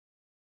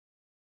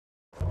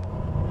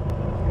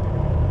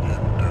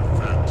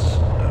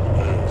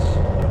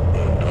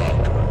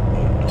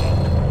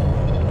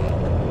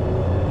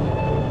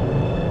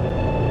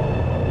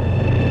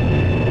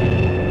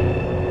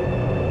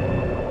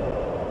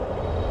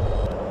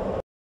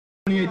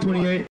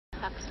28.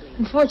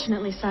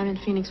 Unfortunately, Simon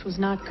Phoenix was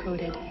not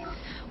coded.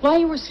 While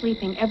you were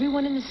sleeping,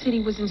 everyone in the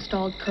city was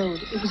installed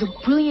code. It was a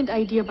brilliant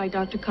idea by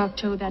Dr.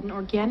 Cocteau that an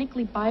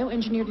organically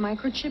bioengineered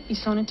microchip be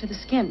sewn into the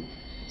skin.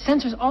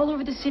 Sensors all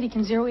over the city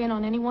can zero in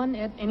on anyone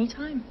at any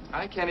time.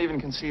 I can't even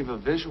conceive a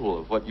visual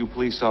of what you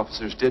police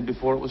officers did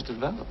before it was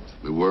developed.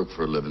 We work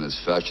for a living. This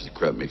fascist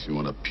crap makes me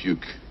want to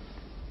puke.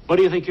 What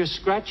do you think you're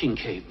scratching,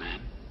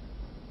 caveman?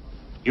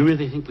 You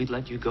really think we'd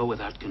let you go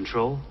without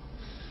control?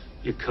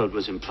 Your code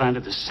was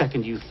implanted the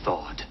second you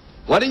thawed.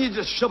 Why didn't you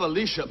just shove a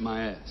leash up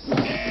my ass?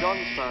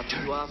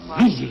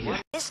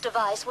 This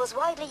device was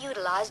widely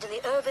utilized in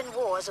the urban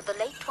wars of the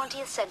late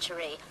 20th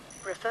century,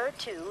 referred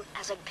to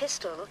as a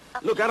pistol.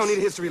 Look, I don't need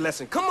a history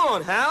lesson. Come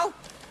on, Hal.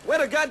 Where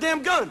the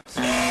goddamn guns?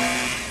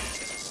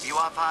 You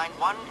are fined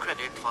 1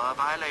 credit for a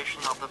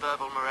violation of the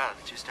verbal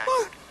morality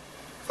statute.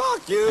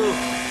 Fuck you.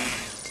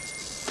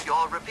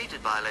 Your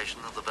repeated violation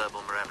of the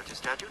verbal morality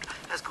statute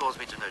has caused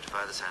me to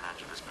notify the San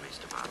Angeles Police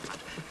Department.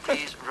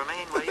 Please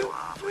remain where you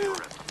are for your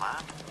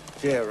reprimand.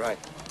 Yeah, right.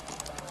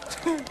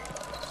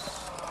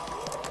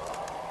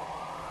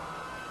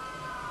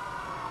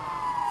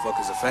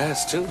 Fuckers are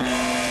fast, too. You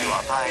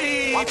are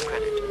fined 1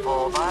 credit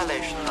for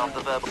violation of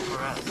the verbal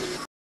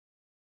morality.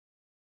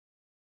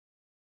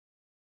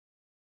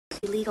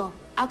 Illegal.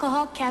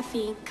 Alcohol,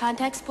 caffeine,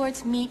 contact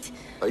sports, meat.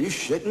 Are you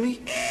shitting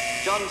me?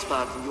 John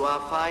Spartan, you are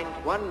fined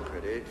 1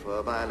 credit for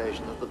a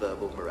violation of the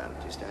verbal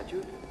morality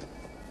statute.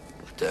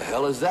 What the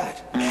hell is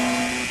that?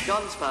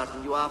 John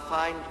Spartan, you are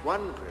fined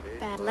 1 credit.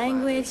 Bad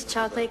language,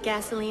 chocolate,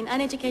 gasoline,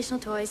 uneducational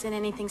toys, and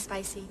anything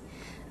spicy.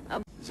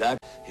 Zach,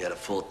 you had a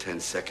full 10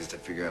 seconds to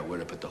figure out where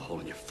to put the hole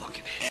in your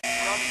fucking head.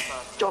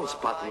 John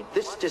Spartan,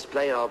 this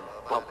display of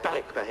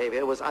barbaric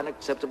behavior was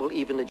unacceptable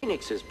even in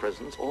Phoenix's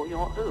presence or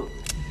your own.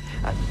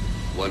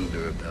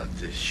 Wonder about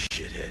this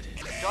shithead.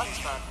 John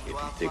Spartan, If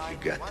you think you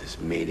got this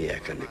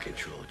maniac under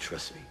control,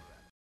 trust me.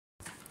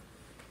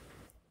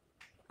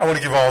 I want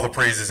to give all the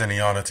praises and the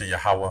honor to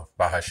Yahweh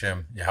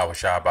Bahashem, Yahweh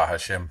Shai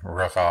Bahashem,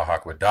 Ruach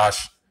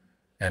HaKodesh,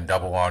 and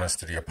double honors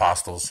to the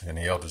apostles and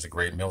the elders of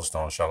Great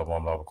Millstone,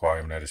 Shalom, love,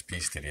 Aquarium, that is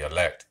peace to the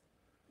elect.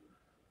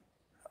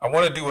 I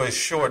want to do a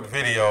short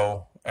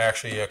video,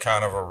 actually a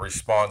kind of a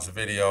response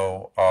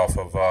video off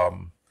of,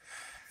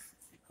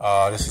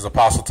 this is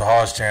Apostle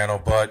Tahar's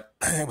channel, but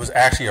it was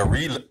actually a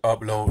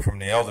re-upload from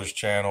the elders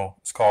channel.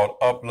 It's called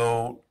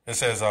Upload. It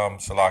says,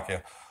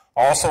 Salakia,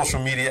 all social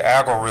media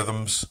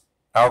algorithms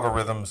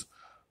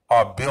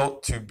are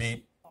built to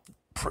be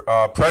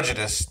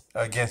prejudiced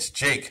against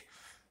Jake.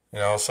 You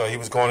know, so he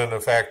was going into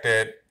the fact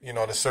that, you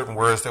know, there's certain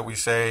words that we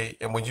say,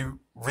 and when you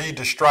read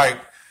the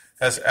strike,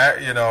 that's,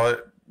 you know,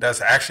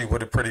 that's actually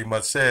what it pretty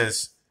much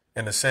says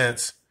in a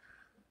sense.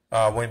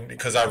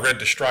 Because I read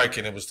the strike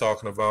and it was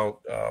talking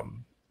about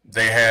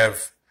they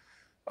have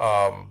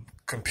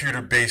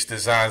computer-based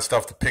design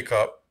stuff to pick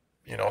up,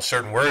 you know,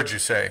 certain words you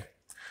say.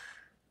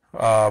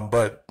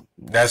 But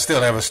that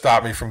still never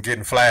stopped me from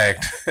getting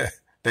flagged.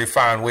 They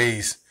find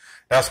ways.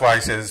 That's why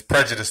he says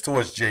prejudice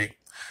towards Jake.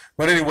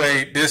 But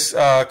anyway, this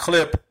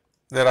clip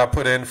that I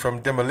put in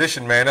from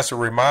Demolition Man, that's what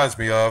reminds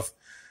me of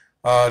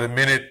the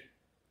minute,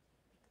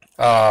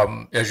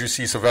 as you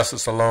see Sylvester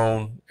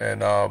Stallone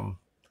and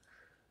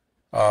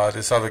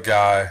this other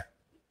guy,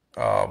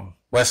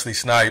 Wesley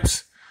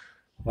Snipes,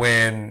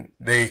 when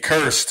they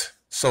cursed,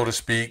 so to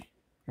speak,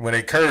 when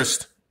they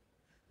cursed,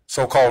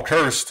 so-called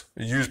cursed,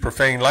 used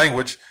profane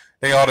language,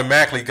 they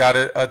automatically got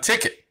a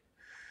ticket.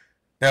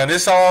 Now,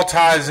 this all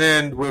ties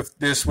in with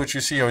this, what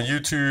you see on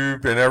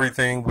YouTube and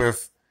everything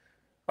with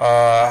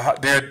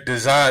their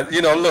design.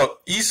 You know, look,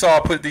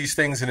 Esau put these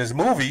things in his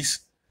movies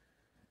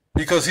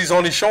because he's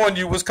only showing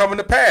you what's coming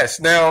to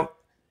pass. Now,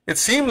 it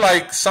seemed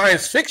like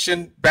science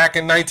fiction back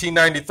in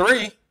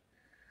 1993,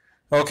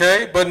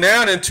 okay? But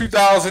now in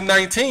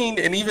 2019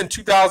 and even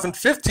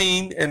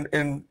 2015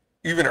 and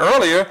even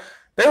earlier,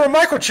 they were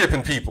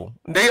microchipping people.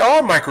 They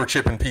are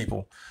microchipping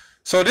people.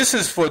 So this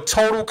is for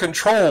total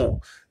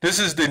control. This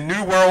is the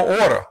New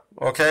World Order,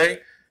 okay?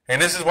 And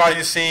this is why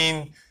you've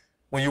seen,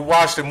 when you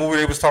watch the movie,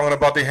 they was talking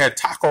about they had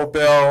Taco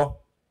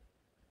Bell,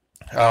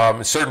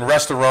 in certain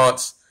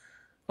restaurants.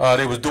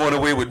 They was doing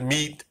away with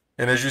meat.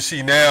 And as you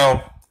see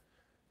now,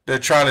 they're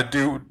trying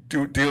to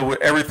deal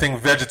with everything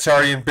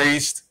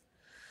vegetarian-based.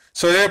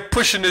 So they're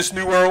pushing this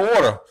New World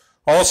Order.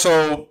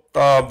 Also,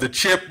 the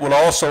chip will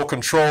also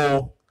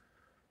control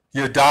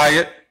your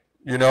diet.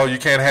 You know, you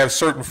can't have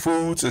certain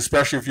foods,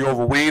 especially if you're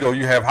overweight or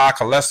you have high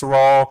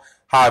cholesterol,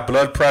 high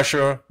blood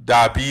pressure,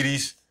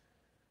 diabetes.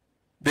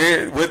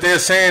 What they're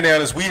saying now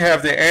is we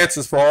have the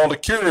answers for all the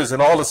cures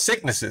and all the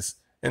sicknesses.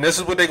 And this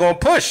is what they're going to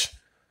push,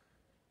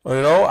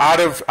 you know, out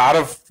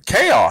of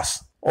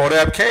chaos, or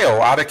that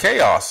KO, out of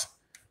chaos.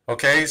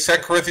 Okay, 2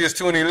 Corinthians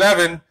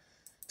 2:11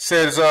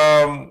 says,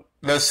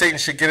 that Satan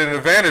should get an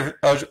advantage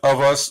of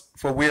us,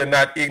 for we are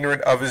not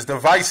ignorant of his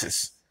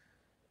devices.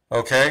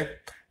 Okay?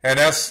 And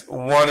that's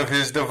one of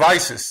his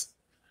devices.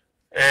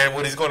 And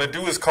what he's going to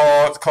do is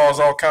cause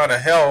all kind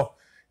of hell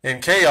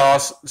and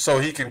chaos so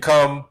he can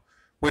come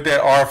with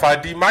that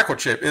RFID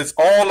microchip. It's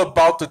all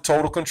about the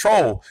total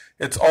control.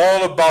 It's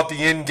all about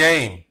the end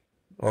game.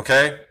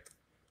 Okay?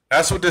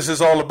 That's what this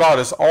is all about.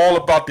 It's all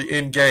about the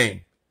end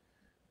game.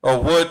 Or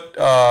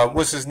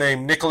what's his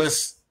name?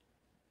 Nicholas.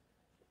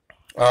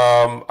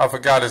 I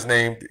forgot his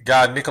name.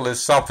 Guy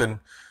Nicholas something.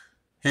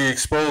 He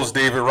exposed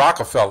David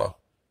Rockefeller.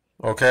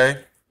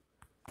 Okay?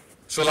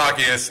 So like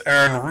it's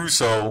Aaron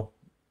Russo.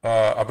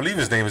 I believe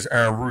his name is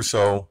Aaron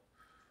Russo.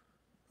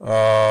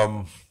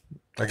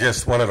 I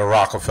guess one of the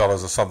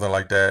Rockefellers or something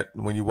like that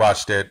when you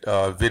watch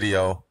that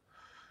video.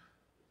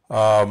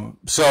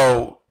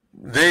 So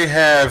they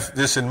have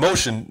this in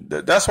motion.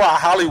 That's why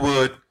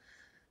Hollywood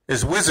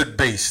is wizard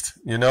based.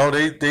 You know,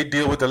 they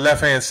deal with the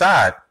left-hand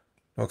side.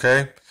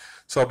 Okay?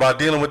 So by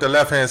dealing with the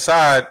left-hand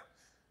side,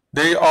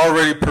 they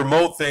already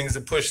promote things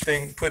and put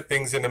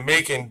things in the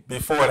making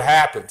before it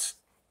happens.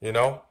 You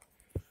know?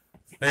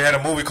 They had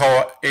a movie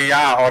called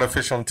AI,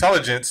 Artificial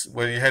Intelligence,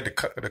 where you had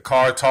the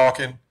car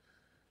talking.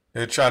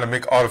 They're trying to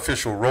make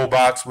artificial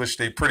robots, which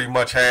they pretty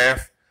much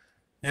have.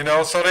 You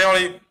know, so they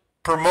only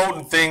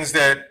promoting things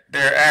that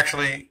they're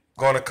actually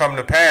going to come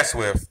to pass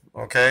with,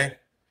 okay?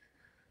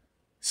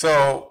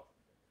 So,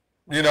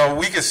 you know,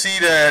 we can see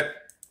that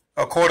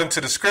according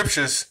to the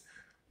scriptures,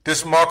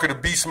 this mark of the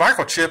beast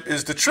microchip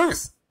is the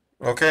truth,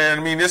 okay? I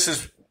mean,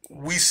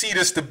 we see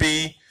this to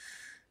be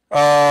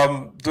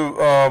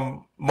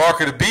the mark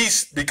of the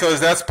beast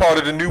because that's part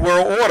of the New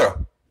World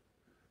Order,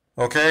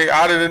 okay?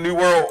 Out of the New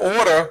World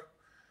Order,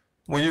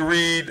 when you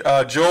read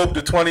Job,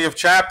 the 20th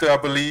chapter, I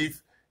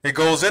believe, it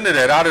goes into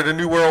that. Out of the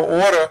New World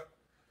Order,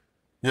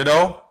 you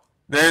know,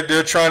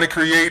 they're trying to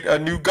create a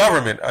new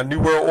government, a New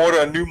World Order,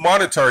 a new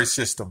monetary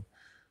system.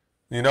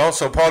 You know,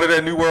 so part of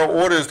that New World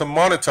Order is the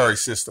monetary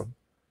system.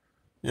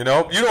 You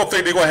know, you don't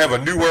think they're going to have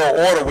a New World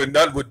Order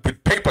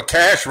with paper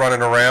cash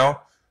running around,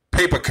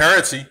 paper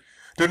currency.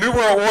 The New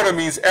World Order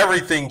means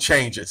everything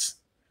changes.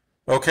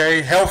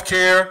 Okay,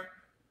 healthcare,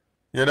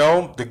 you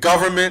know, the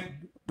government,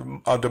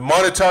 the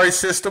monetary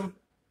system,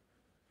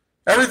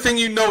 everything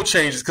you know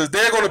changes because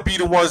they're going to be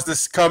the ones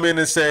that come in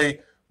and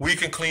say, we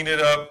can clean it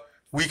up,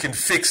 we can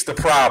fix the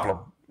problem.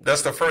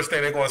 That's the first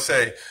thing they're going to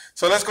say.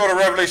 So let's go to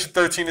Revelation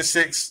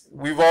 13:6.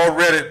 We've all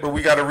read it, but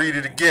we got to read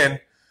it again.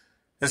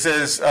 It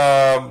says,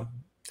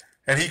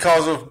 and he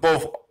calls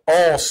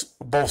us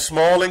both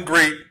small and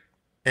great,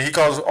 and he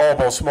calls us all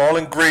both small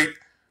and great,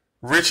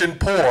 rich and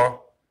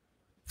poor,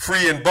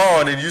 free and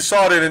bond, and you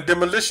saw that in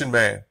Demolition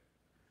Man.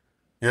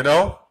 You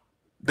know?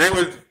 They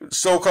were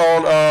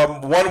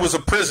so-called, one was a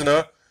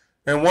prisoner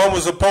and one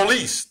was a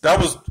police. That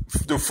was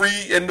the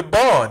free and the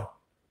bond,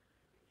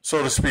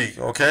 so to speak,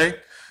 okay?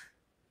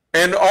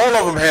 And all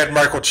of them had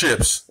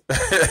microchips.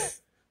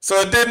 So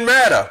it didn't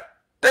matter.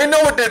 They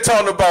know what they're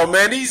talking about,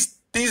 man. These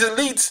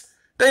elites,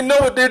 they know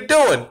what they're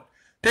doing.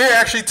 They're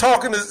actually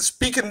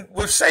speaking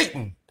with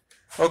Satan,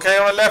 okay,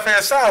 on the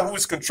left-hand side,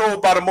 who's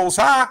controlled by the Most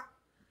High,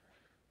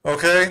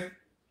 okay?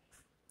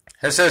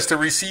 It says to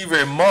receive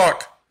a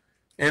mark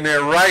in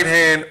their right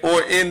hand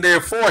or in their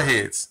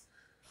foreheads.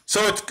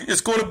 So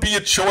it's going to be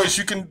a choice.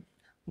 You can,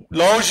 as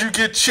long as you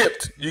get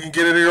chipped, you can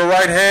get it in your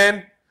right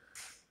hand.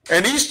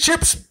 And these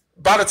chips,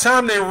 by the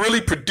time they're really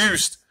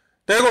produced,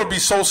 they're going to be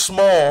so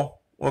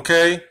small,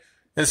 okay,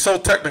 and so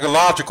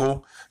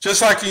technological,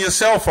 just like in your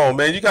cell phone,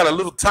 man. You got a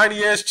little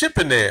tiny ass chip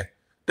in there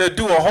that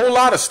do a whole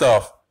lot of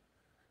stuff.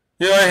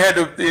 You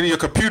know, in your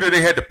computer,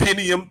 they had the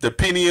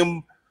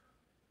Pentium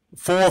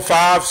 4 or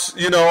 5,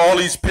 you know, all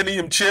these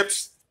Pentium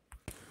chips.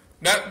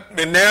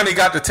 And now they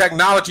got the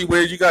technology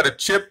where you got a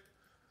chip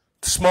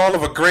small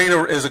of a grain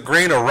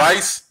of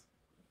rice,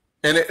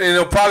 and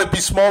it'll probably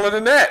be smaller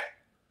than that.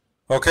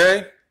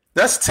 Okay,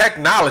 that's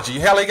technology.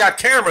 Hell, they got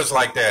cameras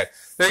like that.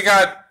 They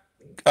got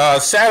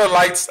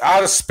satellites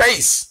out of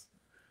space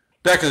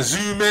that can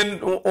zoom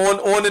in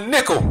on the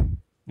nickel.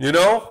 You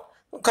know,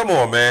 come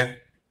on, man.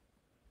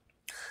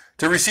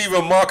 To receive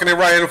a mark in their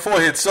right hand and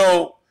forehead.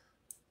 So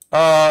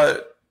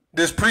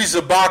this priest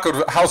Zabak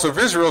of the house of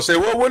Israel said,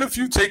 well, what if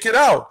you take it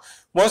out?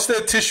 Once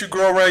that tissue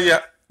grow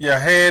around your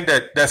hand,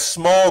 that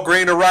small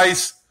grain of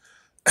rice,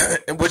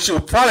 which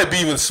will probably be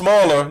even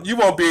smaller, you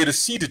won't be able to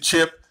see the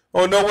chip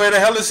or know where the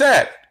hell it's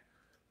at.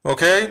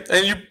 Okay?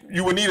 And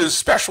you will need a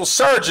special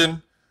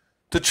surgeon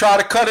to try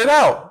to cut it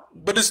out.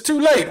 But it's too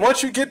late.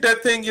 Once you get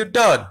that thing, you're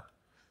done.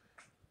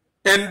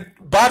 And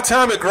by the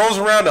time it grows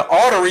around the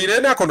artery,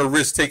 they're not going to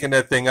risk taking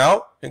that thing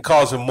out and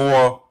causing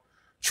more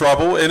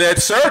trouble. And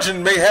that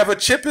surgeon may have a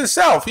chip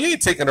himself. He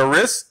ain't taking a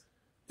risk.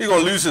 He's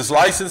going to lose his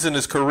license and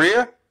his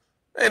career.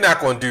 They're not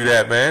going to do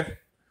that, man.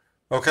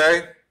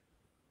 Okay?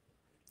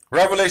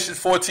 Revelation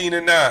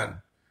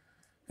 14:9.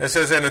 It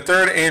says, and the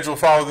third angel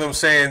followed them,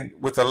 saying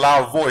with a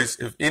loud voice,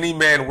 if any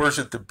man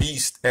worship the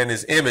beast and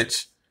his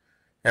image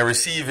and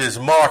receive his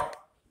mark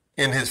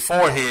in his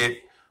forehead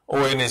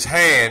or in his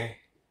hand,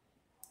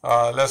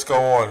 let's go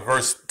on.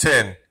 Verse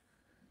 10.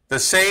 The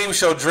same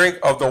shall drink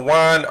of the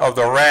wine of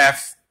the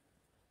wrath,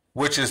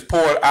 which is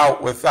poured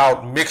out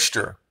without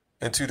mixture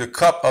into the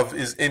cup of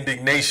his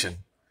indignation.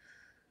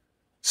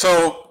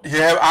 So you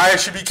have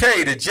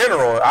ISUBK, the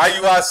general,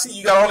 IUIC.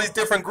 You got all these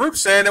different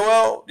groups saying,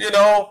 well,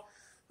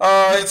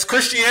 it's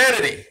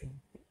Christianity.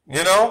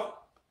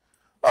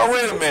 Oh,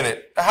 wait a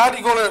minute. How are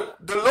you going to,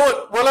 the Lord,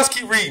 well, let's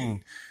keep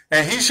reading.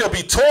 And he shall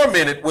be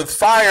tormented with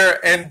fire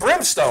and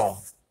brimstone.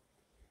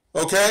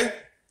 Okay?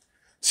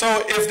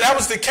 So if that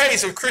was the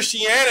case, if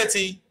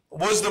Christianity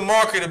was the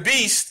mark of the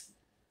beast,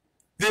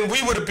 then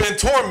we would have been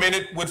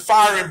tormented with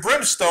fire and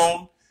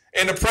brimstone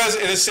in the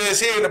presence, and it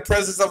says here, in the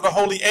presence of the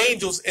holy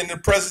angels, in the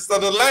presence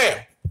of the Lamb.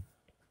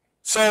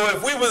 So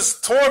if we was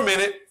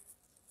tormented,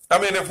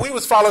 if we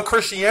was following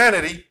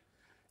Christianity,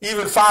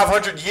 even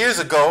 500 years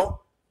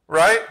ago,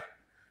 right,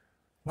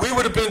 we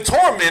would have been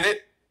tormented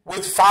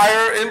with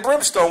fire and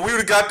brimstone. We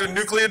would have got the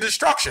nuclear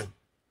destruction,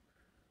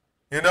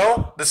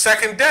 the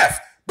second death.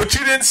 But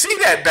you didn't see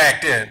that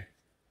back then.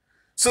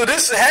 So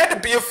this had to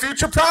be a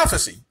future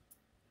prophecy.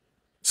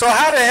 So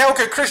how the hell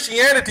could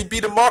Christianity be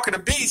the mark of the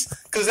beast?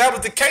 Because that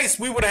was the case.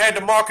 We would have had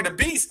the mark of the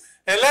beast.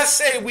 And let's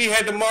say we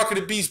had the mark of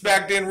the beast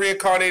back then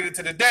reincarnated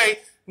to today.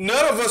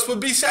 None of us would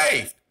be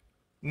saved.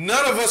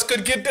 None of us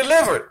could get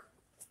delivered.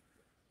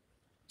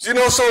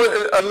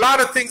 So a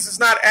lot of things is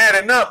not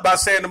adding up by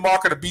saying the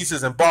mark of the beast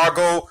is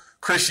embargo,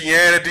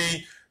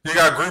 Christianity. You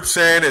got groups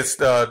saying it's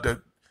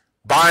the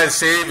buy and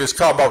save is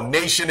called about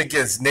nation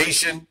against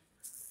nation.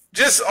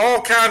 Just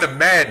all kind of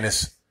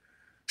madness.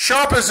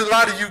 Sharp as a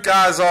lot of you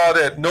guys are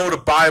that know the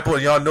Bible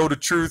and y'all know the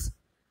truth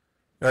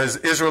as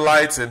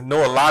Israelites and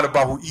know a lot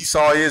about who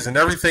Esau is and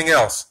everything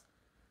else.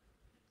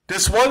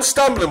 This one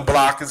stumbling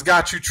block has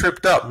got you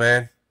tripped up,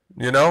 man.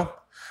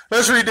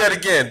 Let's read that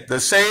again. The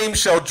same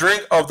shall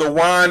drink of the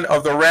wine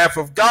of the wrath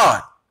of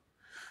God.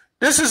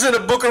 This is in the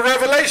book of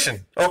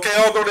Revelation.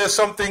 Okay, although there's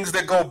some things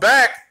that go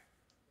back,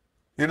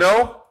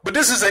 but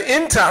this is an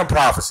end time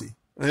prophecy.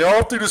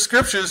 All through the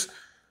scriptures,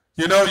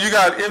 you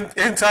got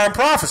end time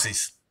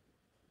prophecies.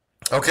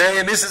 Okay,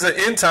 and this is an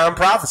end time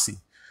prophecy.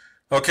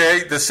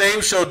 Okay, the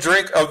same shall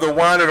drink of the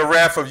wine of the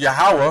wrath of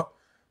Yahweh,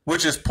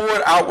 which is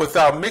poured out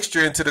without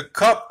mixture into the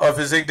cup of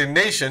his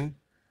indignation.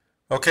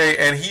 Okay,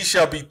 and he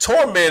shall be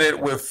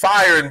tormented with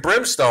fire and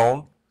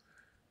brimstone.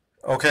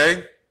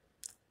 Okay,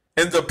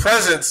 in the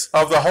presence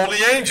of the holy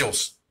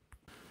angels.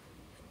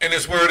 And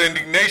this word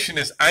indignation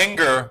is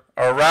anger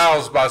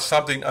aroused by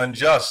something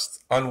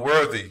unjust,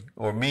 unworthy,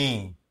 or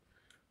mean.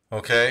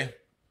 Okay,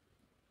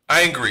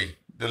 angry.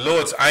 The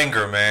Lord's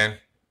anger, man,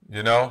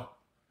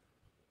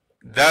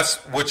 That's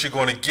what you're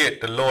going to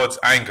get, the Lord's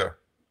anger.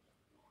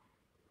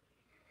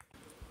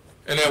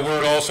 And that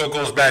word also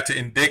goes back to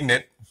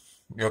indignant,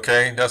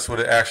 okay? That's what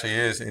it actually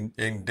is,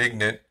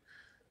 indignant.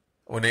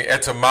 When the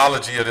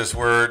etymology of this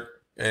word,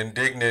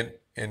 indignant,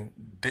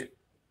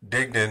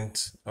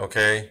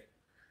 okay?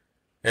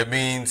 It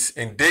means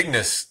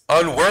indignus,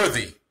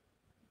 unworthy,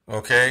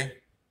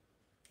 okay?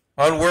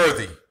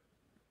 Unworthy.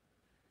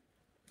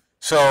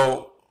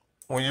 So,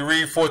 when you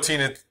read 14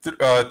 and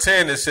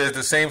 10, it says,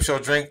 the same shall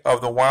drink of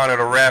the wine of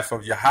the wrath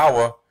of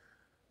Yahweh,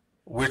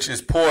 which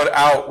is poured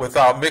out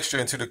without mixture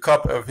into the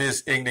cup of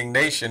his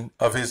indignation,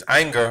 of his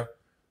anger,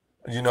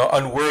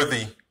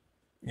 unworthy.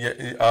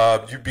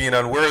 You being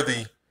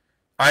unworthy,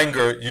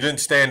 anger, you didn't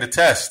stand the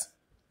test.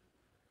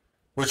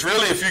 Which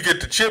really, if you get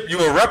the chip,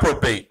 you're a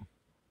reprobate,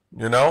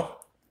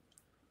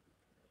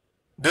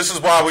 This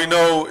is why we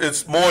know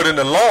it's more than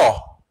the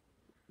law.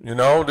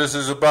 This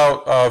is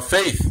about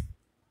faith.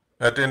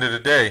 At the end of the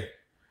day.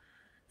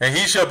 And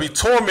he shall be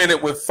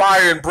tormented with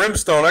fire and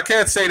brimstone. I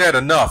can't say that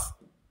enough.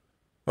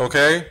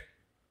 Okay?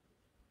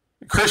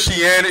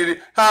 Christianity.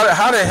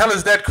 How the hell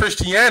is that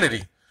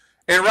Christianity?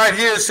 And right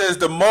here it says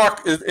the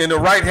mark is in the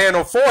right hand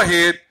or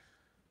forehead.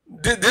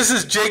 This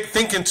is Jake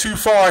thinking too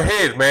far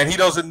ahead, man. He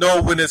doesn't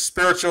know when it's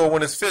spiritual or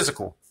when it's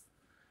physical.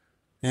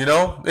 It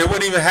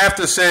wouldn't even have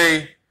to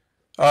say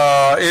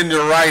in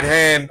your right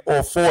hand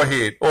or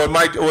forehead. Or it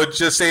might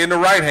just say in the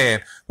right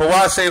hand. But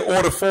why say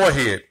or the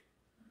forehead?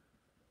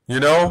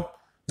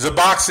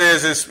 Zabak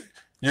says it's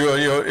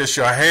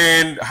your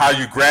hand, how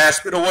you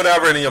grasp it or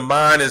whatever, and your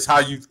mind is how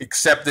you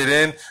accept it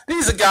in.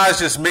 These are guys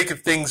just making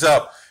things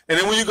up. And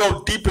then when you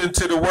go deep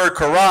into the word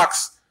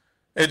karax,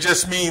 it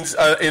just means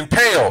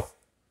impale.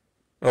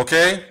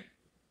 Okay?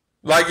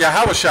 Like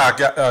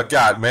Yahushua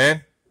got,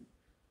 man.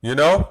 You're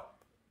gonna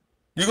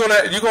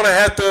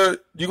have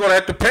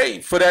to pay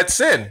for that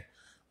sin,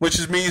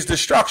 which means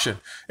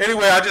destruction.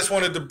 Anyway, I just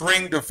wanted to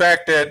bring the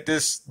fact that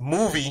this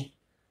movie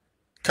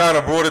kind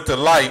of brought it to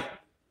light,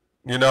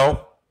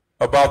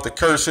 about the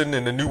cursing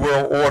and the New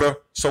World Order,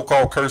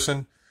 so-called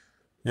cursing,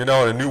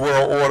 the New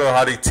World Order,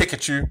 how they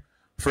ticket you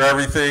for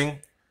everything,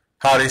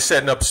 how they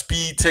setting up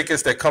speed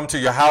tickets that come to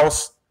your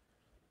house,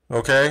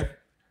 okay?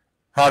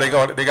 How they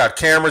got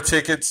camera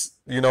tickets,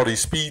 these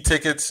speed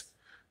tickets.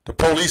 The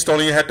police don't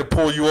even have to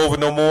pull you over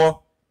no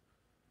more.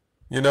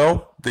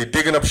 They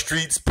digging up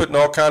streets, putting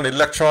all kind of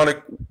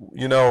electronic,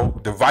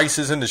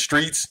 devices in the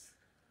streets.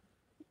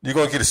 You're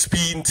going to get a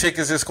speeding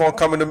ticket that's going to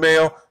come in the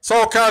mail. So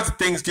all kinds of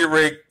things get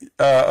ready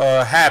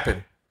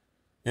happen.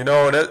 And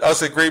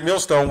us at Great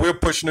Millstone, we're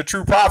pushing the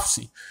true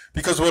prophecy.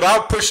 Because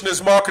without pushing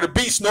this mark of the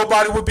beast,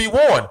 nobody would be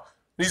warned.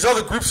 These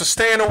other groups are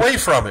staying away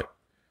from it.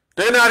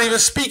 They're not even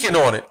speaking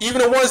on it.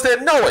 Even the ones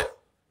that know it,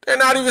 they're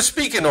not even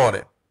speaking on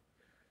it.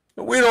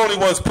 We're the only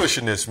ones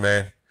pushing this,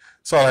 man.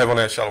 That's all I have on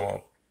that.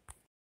 Shalom.